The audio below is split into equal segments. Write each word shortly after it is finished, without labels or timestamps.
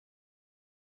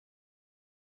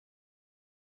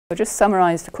I'll just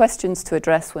summarise the questions to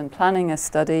address when planning a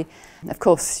study. Of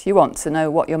course, you want to know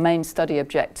what your main study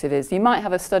objective is. You might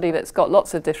have a study that's got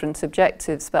lots of different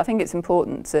objectives, but I think it's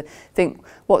important to think,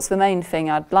 what's the main thing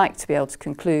I'd like to be able to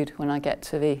conclude when I get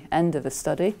to the end of the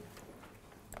study?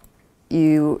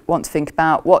 You want to think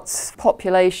about what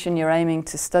population you're aiming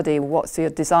to study, what's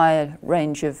your desired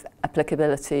range of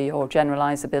applicability or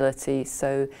generalisability,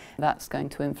 so that's going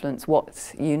to influence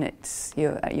what units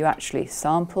you actually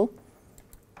sample.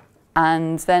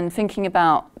 And then thinking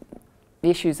about the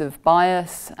issues of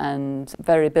bias and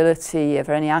variability. Are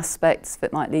there any aspects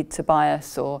that might lead to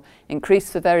bias or increase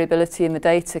the variability in the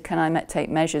data? Can I take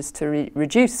measures to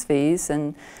reduce these?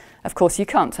 And of course, you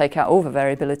can't take out all the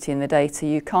variability in the data.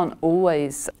 You can't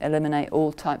always eliminate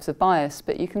all types of bias,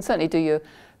 but you can certainly do your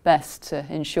best to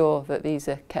ensure that these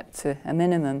are kept to a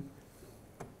minimum.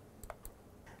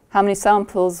 How many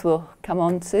samples we'll come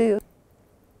on to?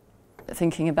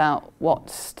 Thinking about what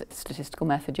statistical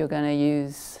method you're going to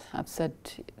use. I've said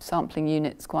sampling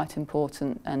units quite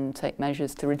important, and take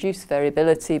measures to reduce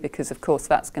variability, because of course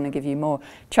that's going to give you more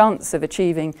chance of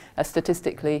achieving a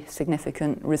statistically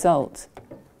significant result.